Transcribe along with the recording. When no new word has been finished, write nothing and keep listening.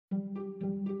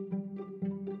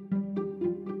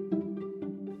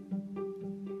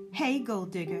Hey,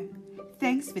 Gold Digger.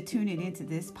 Thanks for tuning into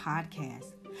this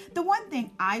podcast. The one thing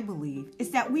I believe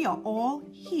is that we are all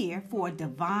here for a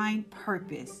divine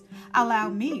purpose. Allow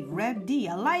me, Rev D,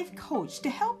 a life coach,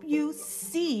 to help you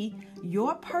see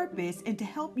your purpose and to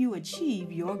help you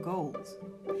achieve your goals.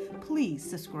 Please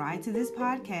subscribe to this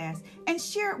podcast and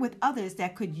share it with others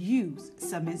that could use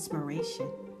some inspiration.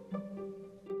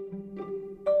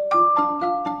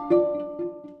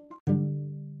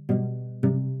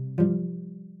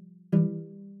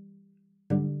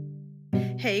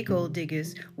 Hey, Gold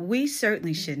Diggers, we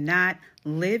certainly should not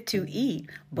live to eat,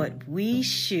 but we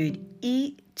should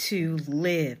eat to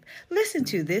live. Listen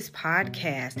to this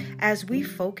podcast as we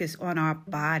focus on our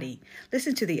body.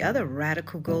 Listen to the other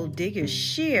radical gold diggers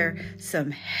share some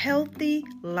healthy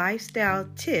lifestyle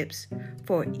tips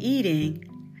for eating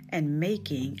and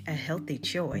making a healthy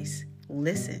choice.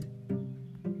 Listen.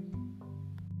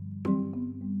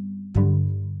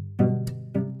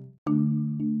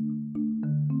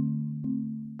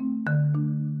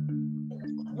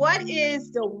 What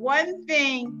is the one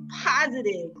thing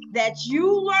positive that you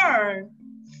learned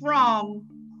from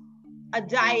a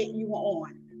diet you were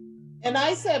on? And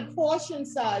I said portion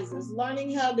sizes,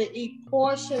 learning how to eat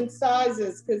portion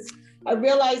sizes, because I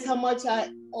realized how much I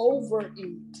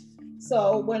overeat.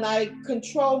 So when I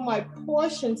control my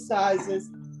portion sizes,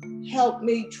 helped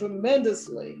me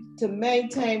tremendously to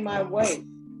maintain my weight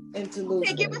and to lose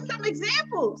weight. Give us some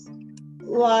examples.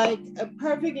 Like a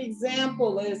perfect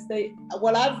example is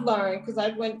what I've learned, because I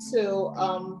went to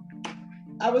a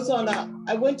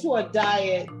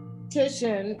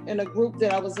dietitian in a group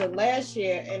that I was in last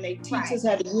year, and they teach us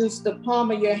how to use the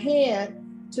palm of your hand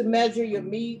to measure your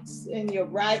meats and your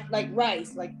rice. Like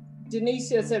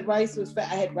Denicia said rice was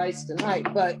fat. I had rice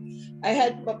tonight, but I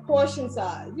had a portion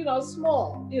size,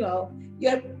 small, you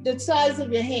have the size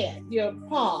of your hand, your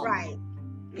palm. Right.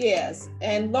 Yes.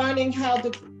 And learning how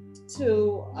to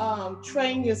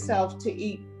train yourself to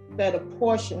eat better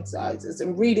portion sizes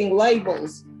and reading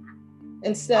labels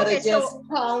instead of just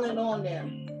piling on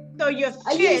them. So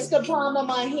I use the palm of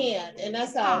my hand, and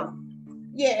that's how.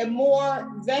 And more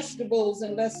vegetables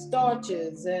and less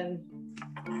starches and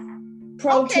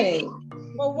protein. Okay.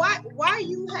 Well, why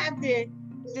you have the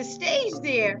stage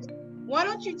there? Why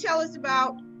don't you tell us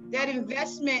about that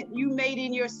investment you made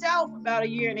in yourself about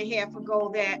 1.5 years ago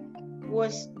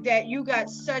that you got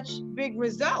such big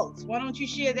results? Why don't you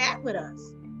share that with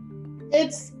us?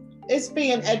 It's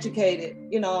being educated.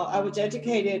 I was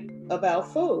educated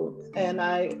about food, and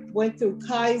I went through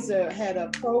Kaiser, had a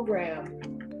program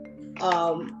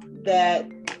that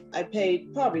I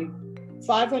paid probably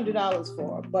 $500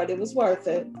 for, but it was worth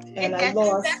it. And I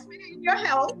lost investment in your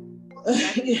health.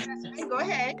 Go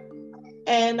ahead.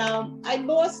 And I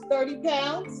lost 30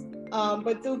 pounds,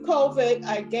 but through COVID,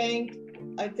 I gained,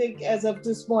 I think as of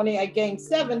this morning, I gained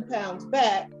 7 pounds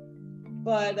back,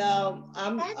 but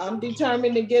I'm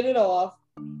determined to get it off.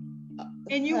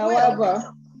 And you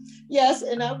will. Yes,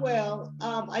 and I will.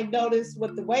 I noticed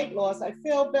with the weight loss, I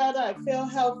feel better, I feel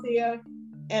healthier,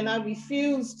 and I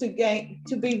refuse to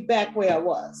be back where I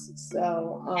was.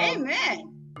 So, amen.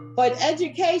 But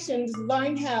education is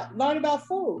learn about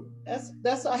food.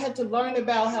 That's I had to learn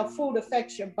about how food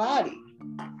affects your body.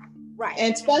 Right.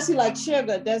 And especially like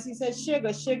sugar. Desi said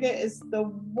sugar is the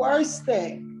worst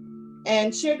thing.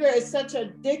 And sugar is such an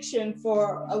addiction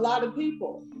for a lot of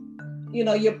people.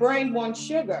 Your brain wants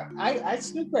sugar. I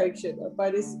still crave sugar,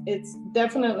 but it's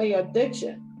definitely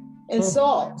addiction. And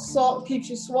salt keeps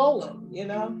you swollen,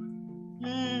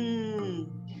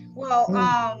 Well,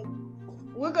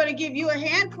 we're going to give you a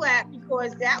hand clap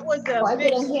because that was a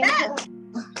big step.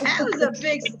 That was a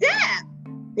big step.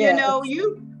 Yes.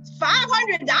 You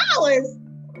 $500.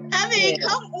 I mean,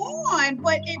 come on,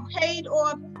 but it paid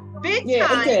off big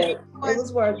time. It did. It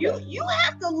was worth it. You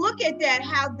have to look at that,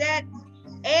 how that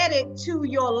added to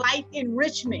your life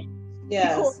enrichment.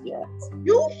 Yes.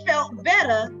 You felt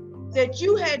better that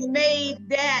you had made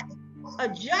that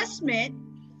adjustment,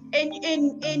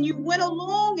 and you went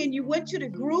along and you went to the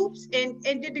groups, and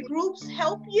did the groups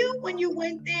help you when you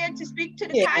went there to speak to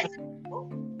the Kaiser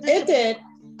people? It did.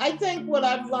 I think what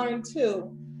I've learned too,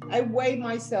 I weigh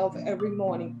myself every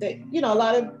morning. That a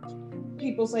lot of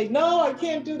people say, no, I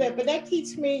can't do that, but that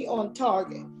keeps me on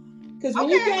target. Because when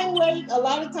you gain weight, a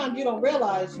lot of times you don't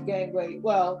realize you gain weight.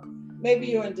 Well, maybe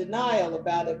you're in denial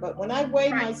about it, but when I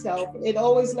weigh myself, it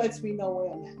always lets me know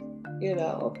where I'm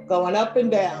at, going up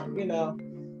and down,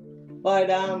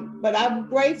 But I'm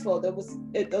grateful. Those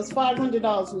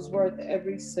 $500 was worth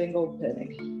every single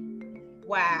penny.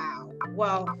 Wow.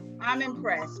 Well, I'm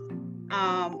impressed.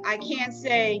 I can't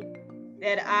say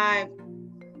that I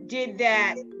did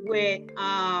that with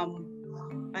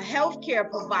a healthcare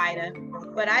provider,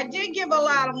 but I did give a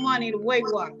lot of money to Weight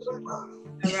Watchers. All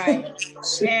right.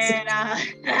 And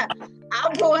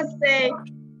I'm going to say,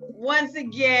 once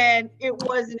again, it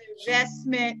was an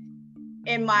investment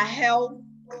in my health.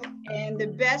 And the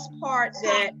best part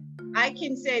that I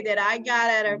can say that I got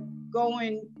out of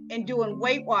going and doing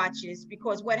Weight Watchers,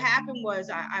 because what happened was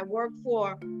I worked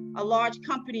for a large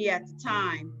company at the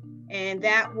time, and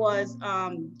that was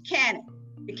Canon,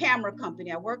 the camera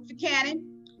company. I worked for Canon,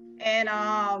 and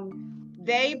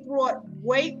they brought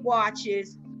Weight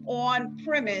Watchers on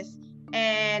premise,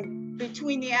 and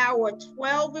between the hour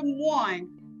 12 and 1,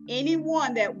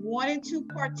 anyone that wanted to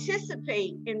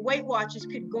participate in Weight Watchers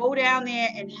could go down there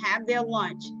and have their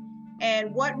lunch.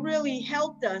 And what really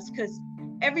helped us, because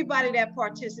everybody that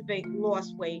participated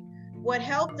lost weight, what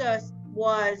helped us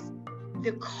was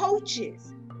the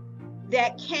coaches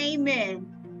that came in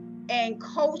and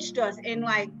coached us and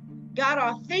like got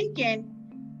our thinking,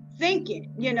 they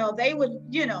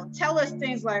would, tell us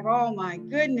things like, oh my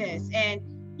goodness. And,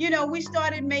 we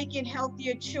started making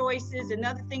healthier choices.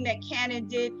 Another thing that Canon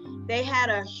did, they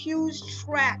had a huge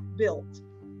track built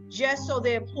just so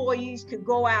the employees could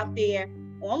go out there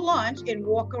on lunch and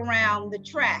walk around the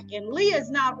track. And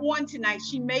Leah's not on tonight.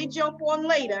 She may jump on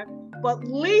later, but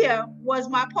Leah was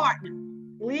my partner.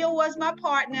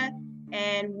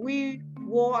 And we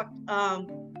walked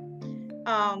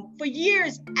for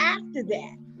years after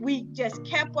that. We just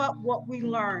kept up what we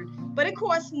learned. But it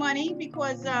cost money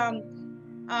because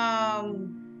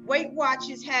Weight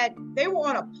Watchers they were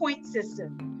on a point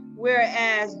system,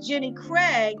 whereas Jenny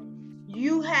Craig,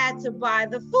 you had to buy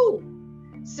the food.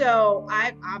 So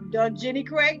I've done Jenny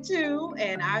Craig too,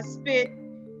 and I spent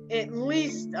at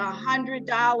least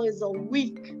 $100 a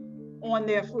week on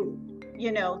their food,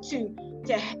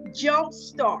 to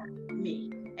jumpstart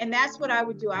me. And that's what I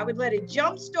would do. I would let it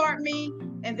jumpstart me,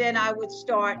 and then I would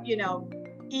start,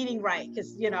 eating right.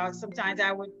 Because, sometimes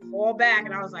I would fall back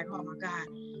and I was like, oh my God,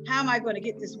 how am I going to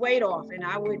get this weight off? And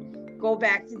I would go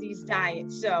back to these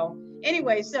diets. So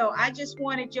anyway, so I just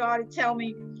wanted y'all to tell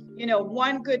me,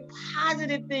 one good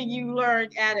positive thing you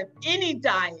learned out of any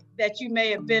diet that you may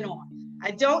have been on.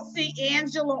 I don't see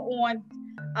Angela on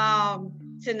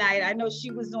tonight. I know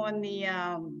she was on the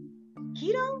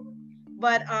keto,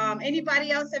 but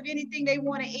anybody else have anything they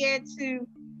want to add to,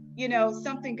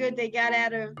 something good they got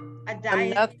out of a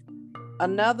diet?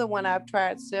 Another one, I've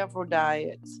tried several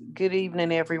diets. Good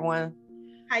evening, everyone.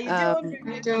 How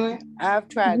you doing? I've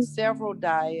tried several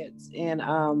diets, and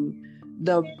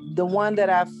the one that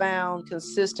I found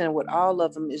consistent with all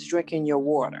of them is drinking your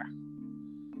water.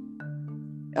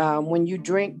 When you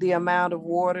drink the amount of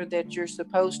water that you're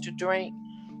supposed to drink.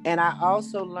 And I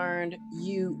also learned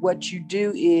what you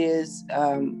do is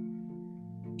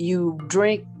you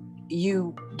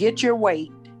get your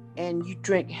weight and you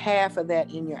drink half of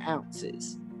that in your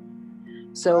ounces.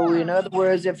 So in other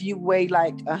words, if you weigh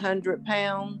like 100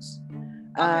 pounds,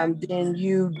 then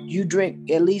you drink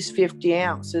at least 50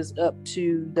 ounces up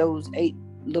to those 8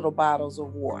 little bottles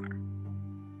of water,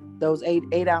 those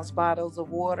 8-ounce bottles of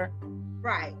water.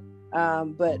 Right.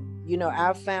 But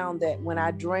I've found that when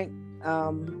I drink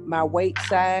my weight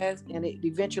size and it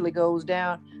eventually goes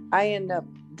down, I end up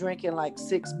drinking like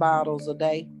 6 bottles a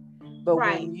day. But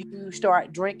when you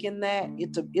start drinking that,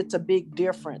 it's a big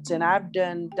difference. And I've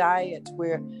done diets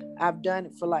where I've done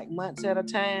it for like months at a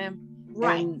time.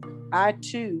 Right. And I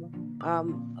too,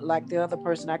 like the other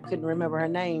person, I couldn't remember her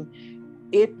name,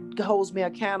 it holds me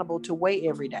accountable to weigh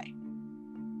every day.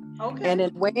 Okay. And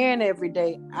in weighing every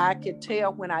day, I could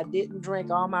tell when I didn't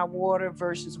drink all my water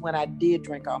versus when I did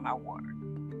drink all my water.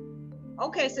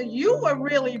 Okay, so you were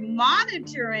really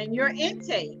monitoring your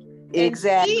intake.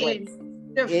 Exactly. And seeing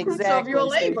the fruits of your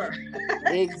labor.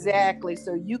 Exactly.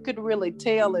 So you could really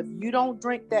tell if you don't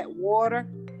drink that water,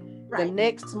 the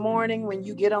next morning when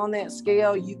you get on that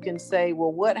scale, you can say,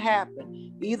 well, what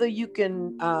happened? Either you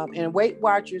can, and Weight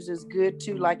Watchers is good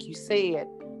too, like you said.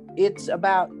 It's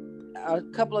about a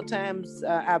couple of times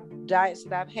diets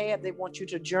that I've had, they want you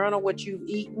to journal what you've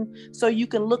eaten so you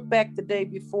can look back the day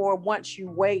before once you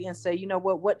weigh and say,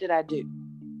 what did I do?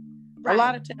 Right. A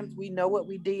lot of times we know what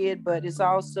we did, but it's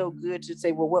also good to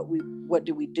say, well, what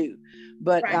do we do?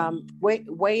 But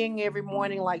weighing every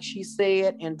morning, like she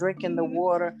said, and drinking the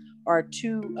water are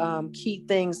 2 key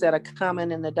things that are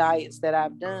common in the diets that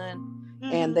I've done.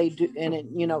 And they do, and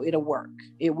it'll work.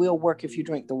 It will work if you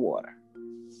drink the water.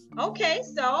 Okay,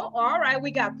 so all right,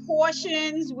 we got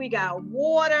portions, we got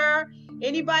water.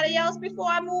 Anybody else before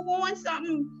I move on?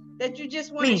 Something that you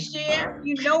just want to share?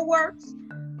 Works.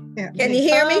 Yeah. Can you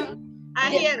hear me? I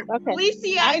hear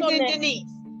Alicia and then Denise.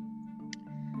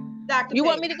 Dr. You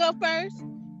want me to go first?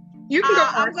 You can go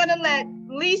I'm first. gonna let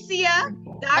Licia,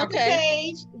 Dr.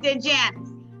 Page, then Janice.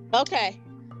 Okay.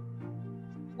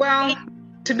 Well,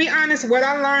 to be honest, what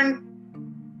I learned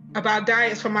about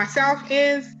diets for myself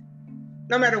is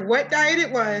no matter what diet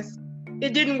it was,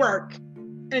 it didn't work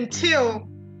until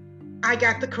I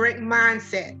got the correct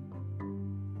mindset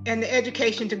and the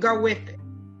education to go with it.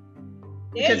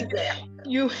 Because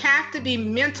you have to be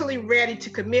mentally ready to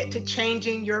commit to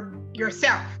changing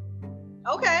yourself.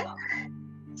 Okay.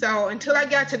 So until I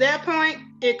got to that point,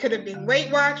 it could have been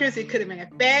Weight Watchers, it could have been a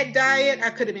bad diet, I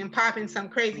could have been popping some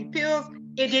crazy pills.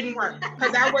 It didn't work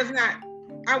because I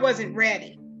wasn't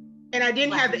ready. And I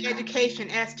didn't have the education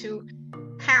as to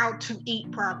how to eat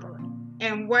properly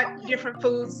and what different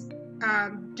foods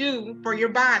do for your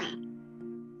body.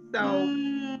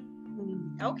 So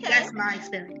that's my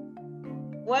experience.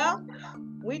 Well,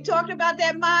 we talked about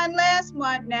that mind last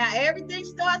month. Now everything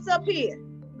starts up here.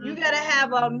 You got to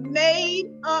have a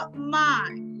made up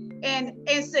mind, and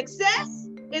success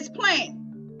is planned.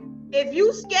 If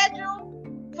you schedule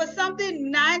for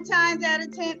something 9 times out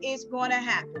of 10, it's going to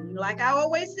happen. Like I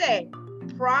always say,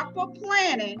 proper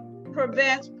planning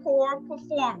prevents poor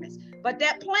performance. But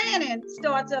that planning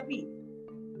starts up here.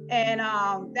 And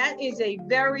that is a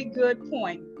very good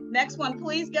point. Next one,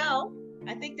 please go.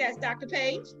 I think that's Dr.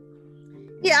 Page.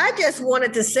 Yeah, I just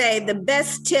wanted to say the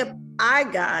best tip I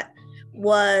got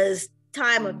was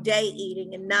time of day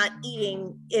eating and not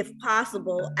eating, if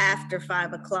possible, after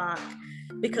 5 o'clock.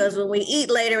 Because when we eat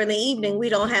later in the evening, we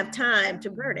don't have time to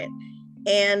burn it.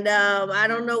 And I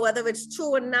don't know whether it's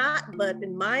true or not, but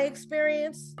in my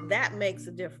experience, that makes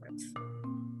a difference.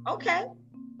 Okay.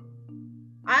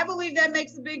 I believe that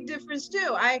makes a big difference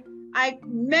too. I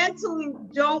mentally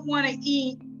don't want to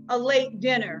eat a late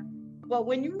dinner, but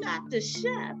when you're not the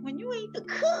chef, when you ain't the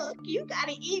cook, you got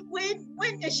to eat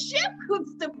when the chef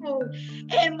cooks the food.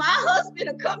 And my husband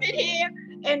will come in here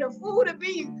and the food will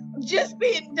be just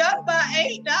being done by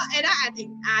 8, and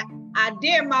I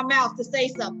dare my mouth to say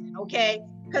something, okay?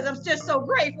 Because I'm just so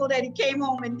grateful that he came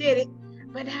home and did it.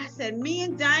 But I said, me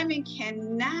and Diamond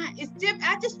cannot. It's different.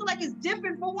 I just feel like it's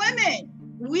different for women.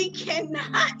 We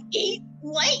cannot eat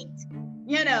late,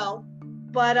 you know.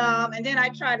 But and then I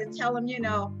try to tell him, you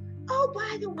know, oh,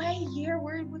 by the way, here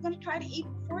we're gonna try to eat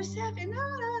before 7.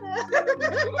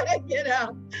 No. You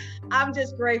know, I'm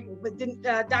just grateful. But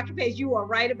Dr. Page, you are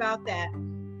right about that.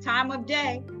 Time of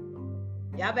day.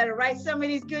 Y'all better write some of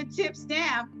these good tips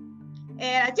down.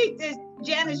 And I think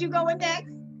Janice, you going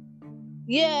next?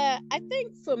 Yeah, I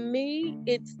think for me,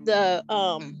 it's the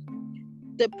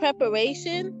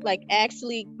preparation, like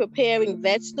actually preparing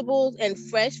vegetables and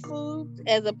fresh foods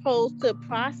as opposed to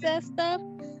processed stuff.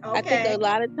 Okay. I think a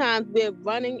lot of times we're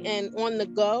running and on the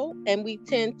go, and we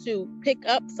tend to pick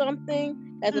up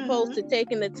something as opposed to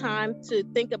taking the time to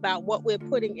think about what we're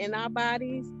putting in our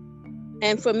bodies.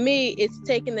 And for me, it's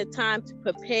taking the time to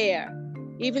prepare,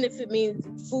 even if it means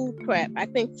food prep. I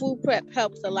think food prep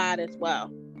helps a lot as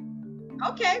well.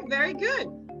 Okay, very good.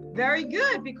 Very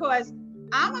good, because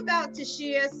I'm about to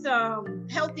share some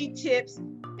healthy tips,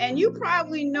 and you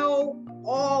probably know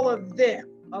all of them,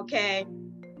 okay?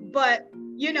 But,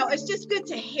 you know, it's just good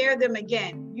to hear them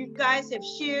again. You guys have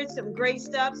shared some great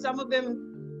stuff. Some of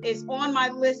them is on my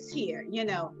list here, you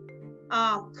know.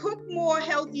 Cook more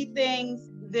healthy things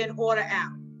than order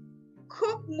out.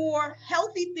 Cook more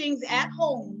healthy things at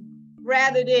home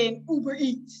rather than Uber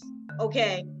Eats,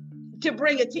 okay, to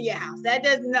bring it to your house. That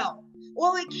doesn't know.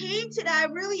 Well, it came to that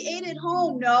I really ate at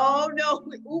home. No,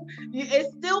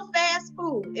 it's still fast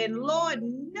food. And Lord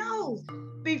knows,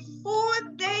 before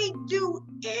they do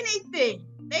anything,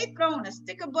 they throwing a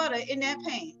stick of butter in that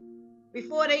pan.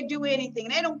 Before they do anything,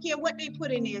 they don't care what they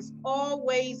put in there. It's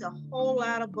always a whole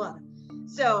lot of butter.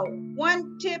 So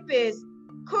one tip is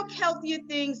cook healthier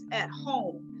things at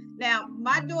home. Now,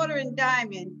 my daughter and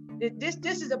Diamond, this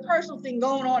is a personal thing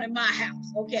going on in my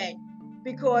house, okay?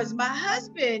 Because my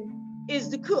husband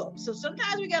is the cook. So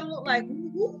sometimes we gotta look like,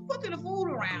 who's cooking the food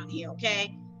around here,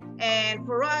 okay? And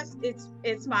for us,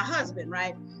 it's my husband,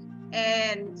 right?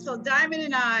 And so Diamond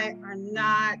and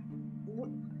I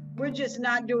we're just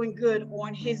not doing good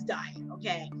on his diet,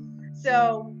 okay?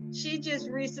 So she just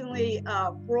recently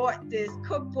brought this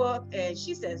cookbook, and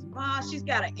she says, Mom, she's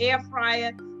got an air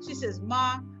fryer. She says,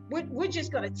 Mom, we're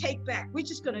just gonna take back. We're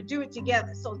just gonna do it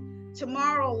together. So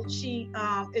tomorrow she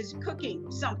is cooking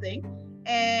something,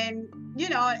 and you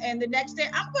know, and the next day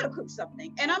I'm gonna cook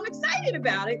something, and I'm excited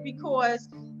about it because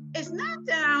it's not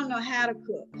that I don't know how to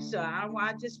cook. So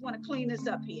I just want to clean this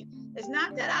up here. It's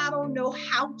not that I don't know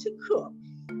how to cook.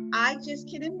 I just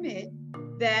can admit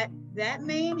that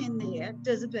man in there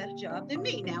does a better job than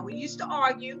me. Now, we used to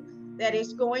argue that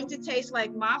it's going to taste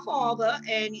like my father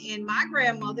and my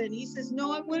grandmother. And he says,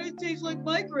 no, I want it to taste like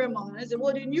my grandmother. And I said,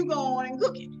 well, then you go on and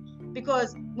cook it.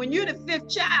 Because when you're the fifth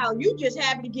child, you just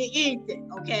happy to get anything,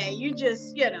 okay? You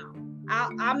just, you know,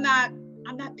 I'm not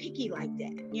picky like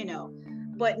that, you know.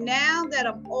 But now that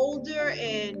I'm older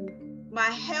and my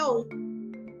health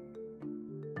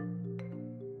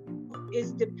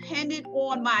is dependent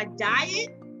on my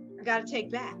diet, I got to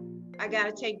take back. I got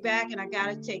to take back and I got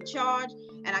to take charge.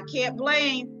 And I can't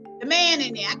blame the man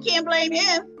in there. I can't blame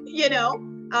him, you know.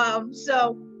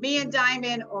 So me and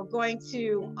Diamond are going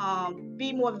to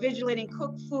be more vigilant and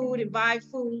cook food and buy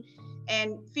food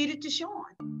and feed it to Sean.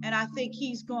 And I think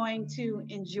he's going to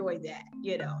enjoy that,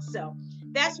 you know. So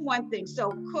that's one thing.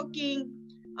 So cooking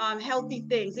healthy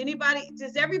things.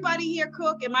 Does everybody here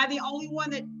cook? Am I the only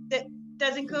one that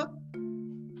doesn't cook?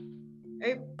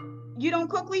 You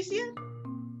don't cook, Licia?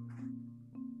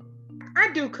 I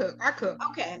do cook. I cook.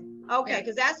 Okay,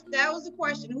 because that was the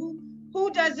question. Who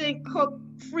doesn't cook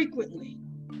frequently?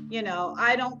 You know,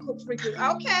 I don't cook frequently.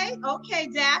 Okay,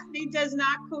 Daphne does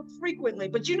not cook frequently,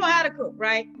 but you know how to cook,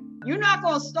 right? You're not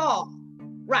gonna starve.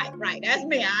 Right, that's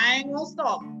me. I ain't gonna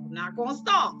starve. I'm not gonna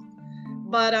starve.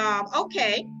 But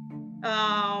okay.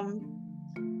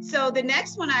 So the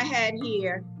next one I had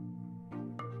here,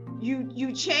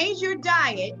 you change your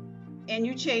diet and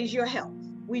you change your health.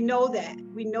 We know that.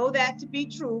 We know that to be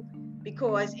true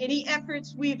because any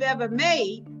efforts we've ever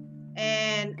made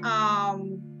and,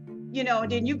 you know,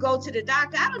 then you go to the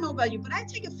doctor. I don't know about you, but I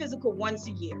take a physical once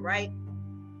a year, right?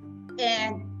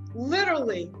 And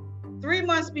literally 3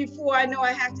 months before I know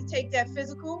I have to take that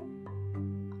physical,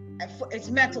 it's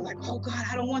mental, like, oh God,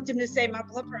 I don't want them to say my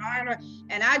blood pressure.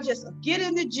 And I just get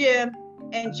in the gym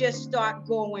and just start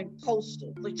going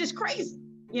postal, like just crazy,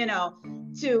 you know,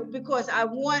 because I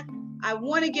want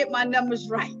to get my numbers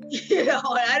right, you know,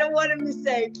 and I don't want them to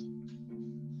say,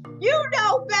 you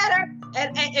know better.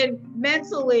 And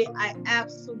mentally, I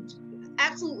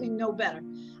absolutely know better.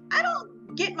 I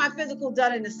don't get my physical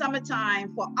done in the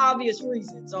summertime for obvious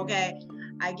reasons, okay?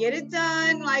 I get it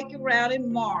done like around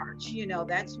in March, you know,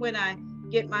 that's when I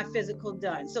get my physical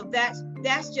done. So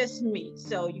that's just me.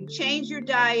 So you change your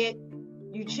diet,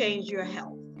 you change your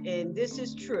health. And this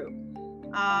is true.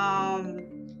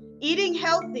 Eating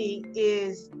healthy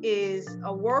is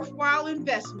a worthwhile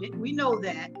investment. We know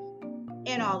that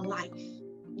in our life.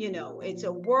 You know, it's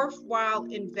a worthwhile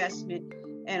investment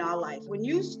in our life. When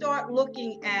you start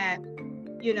looking at,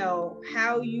 you know,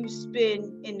 how you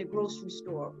spend in the grocery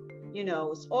store, you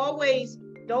know, it's always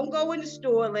don't go in the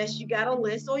store unless you got a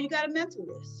list or you got a mental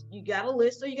list. You got a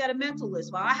list or you got a mental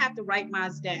list. Well, I have to write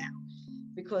mine down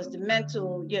because the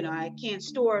mental, you know, I can't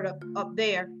store it up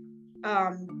there.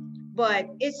 But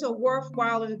it's a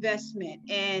worthwhile investment.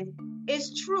 And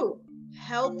it's true,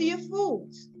 healthier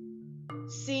foods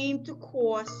seem to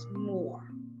cost more.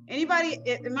 Anybody,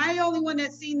 am I the only one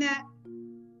that's seen that?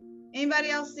 Anybody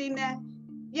else seen that?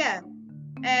 Yeah.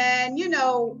 And you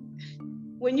know,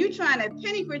 when you're trying to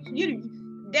penny for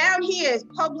down here is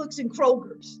Publix and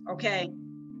Kroger's, okay?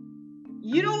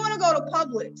 You don't want to go to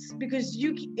Publix because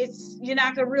you're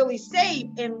not gonna really save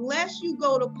unless you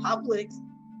go to Publix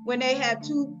when they have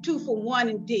two for one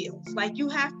in deals. Like you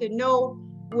have to know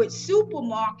which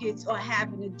supermarkets are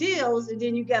having the deals, and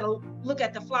then you got to look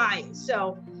at the flyers.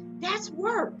 So that's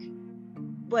work,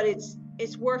 but it's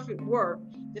worth it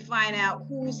to find out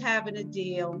who's having a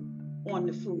deal on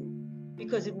the food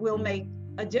because it will make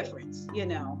a difference, you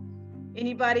know.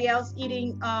 Anybody else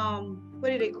eating, what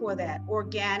do they call that?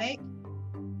 Organic?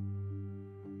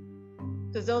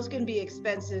 Because those can be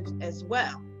expensive as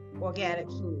well, organic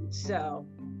food. So,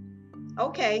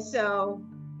 okay, so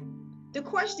the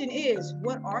question is,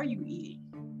 what are you eating?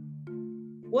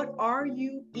 What are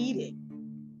you eating?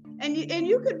 And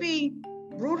you could be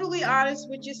brutally honest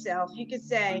with yourself. You could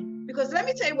say, because let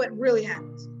me tell you what really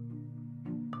happens.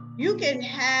 You can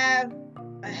have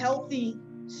a healthy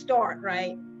start,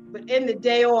 right? But end the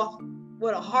day off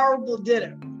with a horrible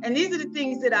dinner. And these are the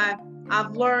things that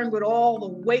I've learned with all the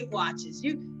Weight Watchers.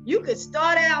 You could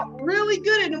start out really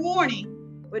good in the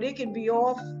morning, but it can be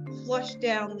all flushed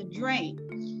down the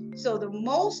drain. So the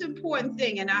most important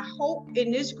thing, and I hope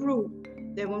in this group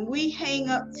that when we hang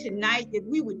up tonight that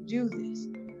we would do this,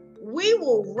 we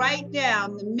will write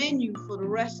down the menu for the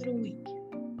rest of the week.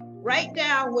 Write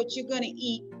down what you're going to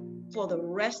eat for the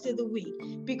rest of the week,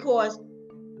 because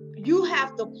you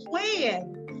have to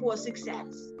plan for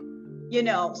success, you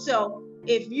know. So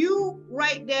if you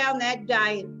write down that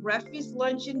diet, breakfast,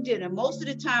 lunch, and dinner, most of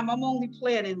the time I'm only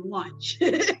planning lunch,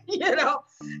 you know,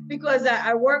 because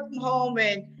I work from home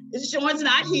and Sean's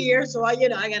not here. So I got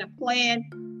to plan,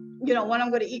 you know, what I'm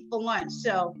going to eat for lunch.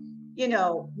 So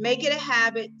make it a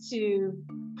habit to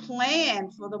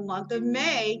plan for the month of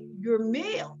May your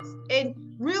meals and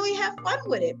really have fun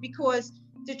with it, because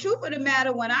the truth of the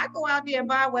matter, when I go out there and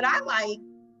buy what I like,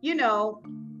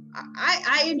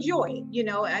 I enjoy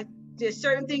it. There's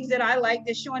certain things that I like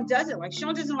that Sean doesn't like.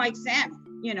 Sean doesn't like salmon.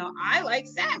 I like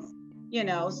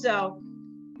salmon, so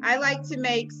I like to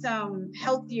make some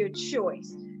healthier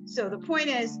choice. So the point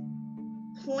is,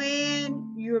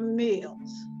 plan your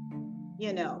meals,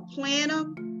 plan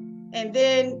them, and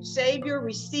then save your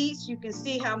receipts. You can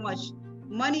see how much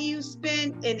money you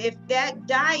spend, and if that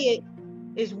diet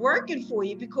is working for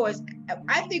you, because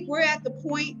I think we're at the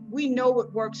point we know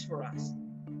what works for us.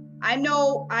 I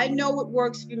know what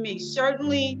works for me.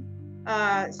 Certainly,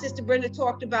 Sister Brenda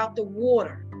talked about the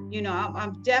water.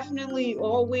 I'm definitely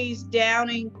always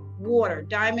downing water.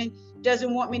 Diamond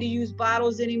doesn't want me to use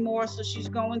bottles anymore, so she's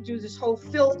going through this whole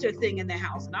filter thing in the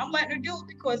house, and I'm letting her do it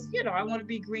because I want to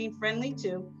be green friendly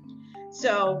too.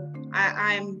 So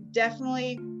I'm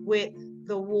definitely with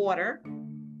the water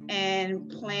and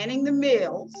planning the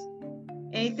meals.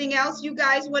 Anything else you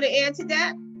guys want to add to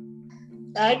that?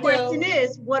 The question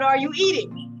is, what are you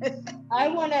eating? I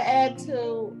want to add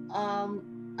to,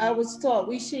 I was taught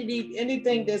we should eat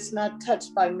anything that's not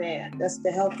touched by man. That's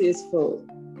the healthiest food.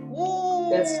 Ooh.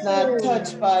 That's not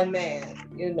touched by man,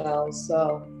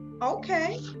 so.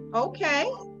 Okay.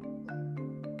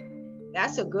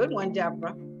 That's a good one,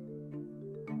 Deborah.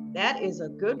 That is a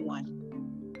good one.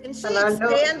 Can she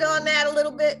expand on that a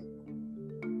little bit?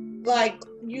 Like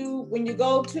when you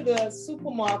go to the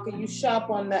supermarket, you shop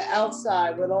on the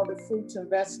outside with all the fruits and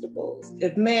vegetables.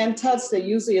 If man touched it,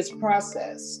 usually it's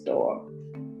processed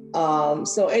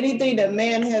so anything that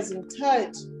man hasn't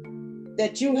touched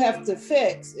that you have to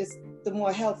fix is the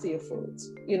more healthier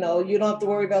foods. You don't have to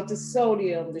worry about the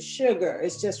sodium, the sugar.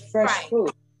 It's just fresh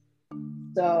food.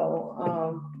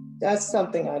 So that's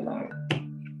something I learned.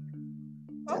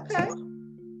 Okay.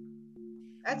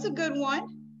 That's a good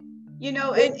one.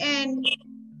 And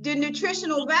the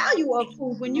nutritional value of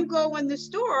food, when you go in the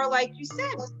store, like you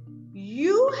said,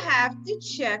 you have to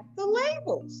check the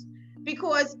labels,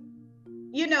 because,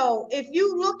 if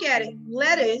you look at it,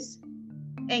 lettuce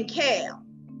and kale,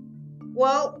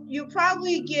 well, you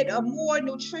probably get a more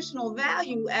nutritional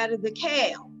value out of the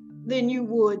kale than you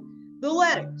would the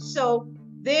lettuce. So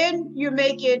then you're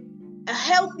making a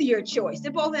healthier choice.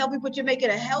 They're both healthy, but you're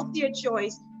making a healthier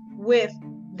choice with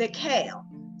the kale.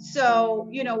 So,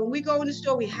 when we go in the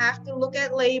store, we have to look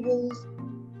at labels.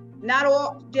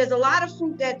 There's a lot of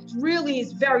fruit that really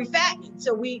is very fattening.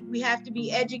 So we have to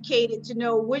be educated to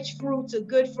know which fruits are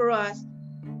good for us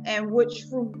and which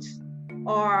fruits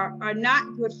are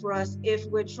not good for us if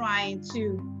we're trying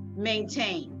to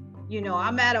maintain.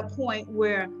 I'm at a point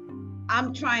where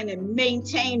I'm trying to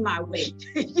maintain my weight,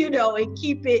 and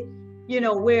keep it,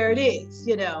 where it is,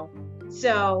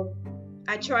 So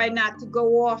I try not to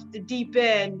go off the deep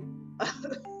end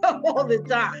all the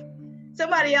time.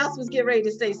 Somebody else was getting ready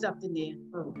to say something there.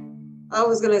 I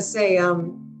was going to say,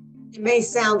 it may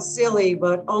sound silly,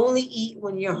 but only eat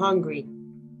when you're hungry.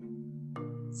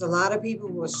 There's a lot of people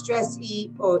who will stress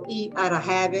eat or eat out of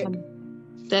habit.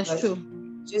 That's true.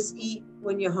 Just eat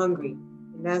when you're hungry.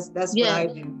 And that's what I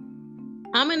do.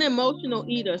 I'm an emotional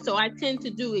eater, so I tend to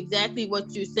do exactly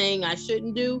what you're saying I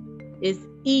shouldn't do, is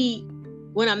eat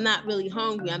when I'm not really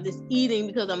hungry. I'm just eating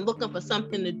because I'm looking for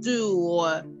something to do,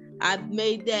 or I've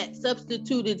made that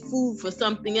substituted food for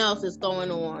something else that's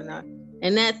going on.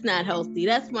 And that's not healthy.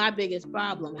 That's my biggest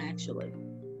problem, actually.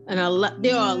 And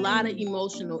there are a lot of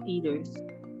emotional eaters.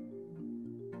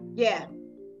 Yeah.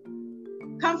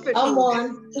 Comfort I'm food.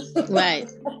 on.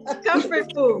 Right.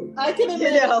 Comfort food. I can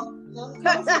imagine.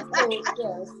 Comfort food,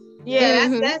 yes.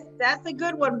 Yeah, that's a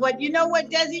good one. But you know what,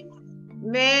 Desi?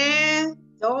 Man,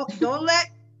 don't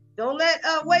let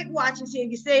Weight Watchers hear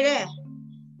you say that,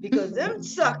 because them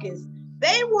suckers,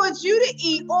 they want you to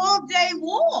eat all day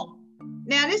long.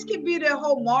 Now, this could be their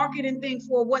whole marketing thing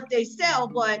for what they sell,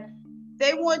 but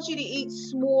they want you to eat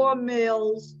small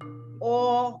meals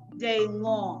all day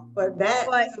long.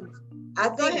 I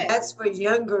think that's for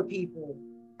younger people.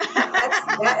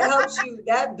 That helps you.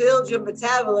 That builds your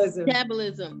metabolism.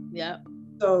 Yeah.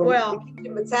 So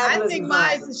your metabolism I think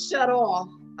mine is shut off.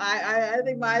 I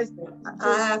think mine's.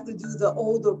 I have to do the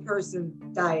older person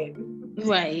diet.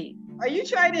 Right. Are you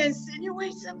trying to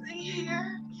insinuate something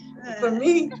here? For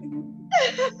me.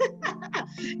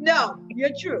 No, you're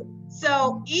true.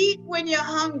 So eat when you're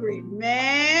hungry,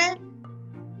 man.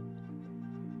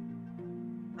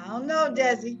 I don't know,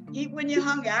 Desi. Eat when you're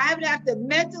hungry. I would have to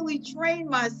mentally train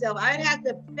myself. I'd have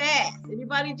to fast.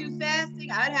 Anybody do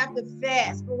fasting? I'd have to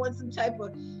fast. Go on some type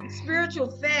of spiritual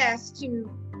fast to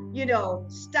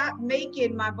stop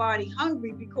making my body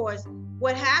hungry, because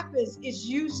what happens is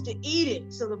used to eating.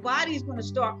 So the body's going to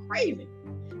start craving.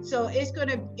 So it'll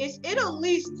at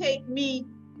least take me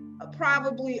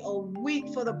probably a week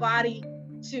for the body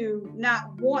to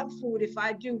not want food if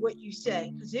I do what you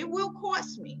say, because it will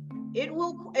cost me.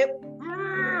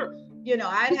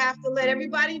 I'd have to let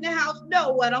everybody in the house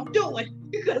know what I'm doing,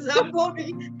 because I'm going to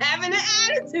be having an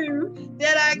attitude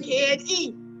that I can't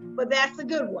eat. But that's a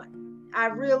good one. I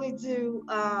really do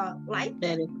like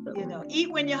that.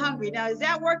 Eat when you're hungry. Now, is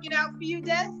that working out for you,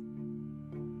 Des?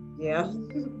 Yeah.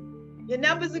 Your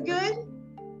numbers are good?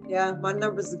 Yeah, my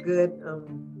numbers are good.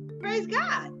 Praise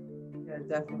God. Yeah,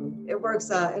 definitely. It works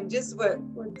out. And just what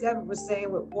Deborah was saying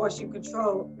with portion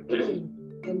control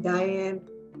and Diane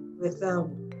with I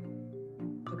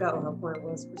forgot what her point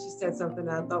was, but she said something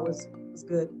that I thought was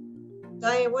good.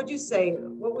 Diane, what'd you say?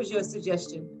 What was your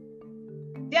suggestion?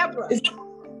 Deborah.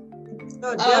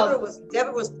 No,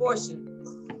 Deborah was portion.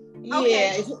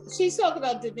 Okay. Yeah, she's talking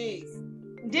about Denise.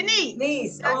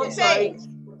 Oh, I'm sorry.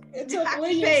 We're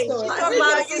used to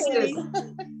it.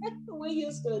 We're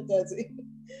used to it, Desi.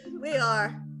 We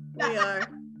are.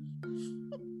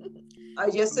 I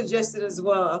just suggested as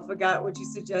well. I forgot what you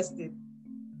suggested.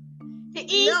 To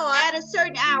eat at a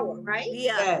certain hour, right?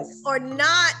 Yeah. Yes. Or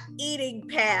not eating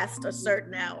past a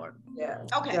certain hour. Yeah.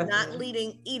 Okay. Definitely.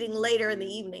 Not eating later in the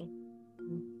evening.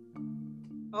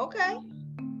 Okay.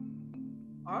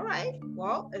 All right.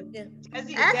 Well,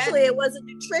 actually, it was a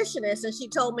nutritionist, and she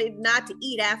told me not to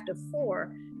eat after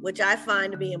 4, which I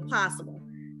find to be impossible.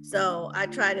 So I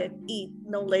try to eat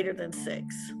no later than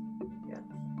 6. Yeah.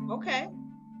 Okay.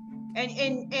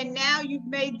 And now you've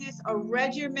made this a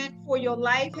regimen for your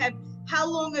life. How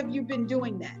long have you been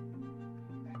doing that?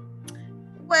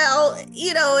 Well,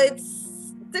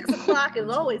 it's 6 o'clock has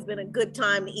always been a good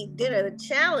time to eat dinner. The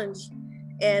challenge,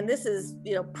 and this is,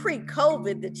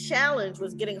 pre-COVID, the challenge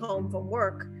was getting home from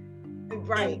work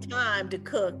in time to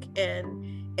cook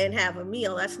and have a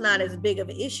meal. That's not as big of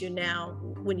an issue now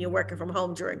when you're working from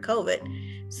home during COVID.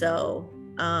 So,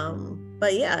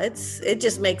 but yeah, it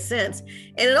just makes sense.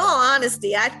 And in all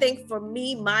honesty, I think for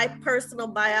me, my personal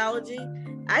biology,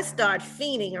 I start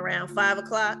fiending around 5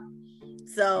 o'clock.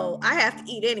 So I have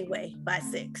to eat anyway by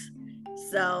 6.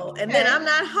 So, and then I'm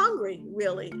not hungry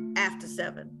really after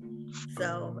 7.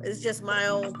 So it's just my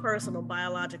own personal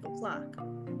biological clock.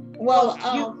 Well,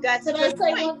 can I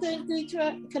say one thing,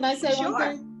 Deetra? Can I say one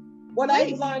thing? What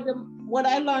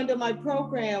I learned in my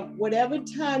program, whatever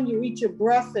time you eat your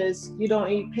breakfast, you don't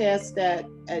eat past that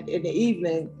in the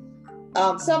evening.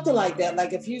 Something like that.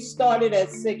 Like if you started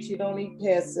at 6, you don't eat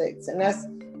past 6.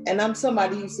 And I'm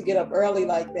somebody who used to get up early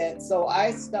like that. So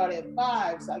I start at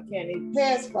 5, so I can't eat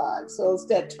past 5. So it's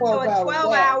that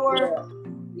 12-hour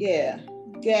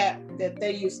gap that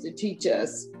they used to teach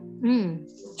us.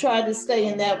 Try to stay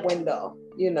in that window.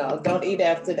 Don't eat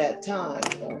after that time.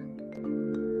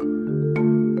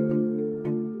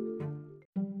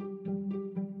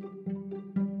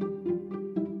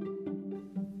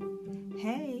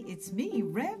 It's me,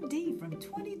 Rev D from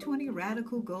 2020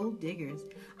 Radical Gold Diggers.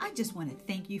 I just want to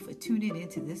thank you for tuning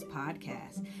into this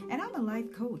podcast. And I'm a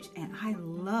life coach, and I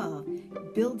love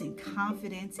building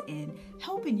confidence and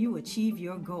helping you achieve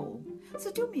your goal.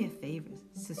 So do me a favor,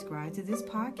 subscribe to this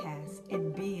podcast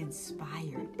and be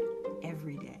inspired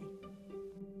every day.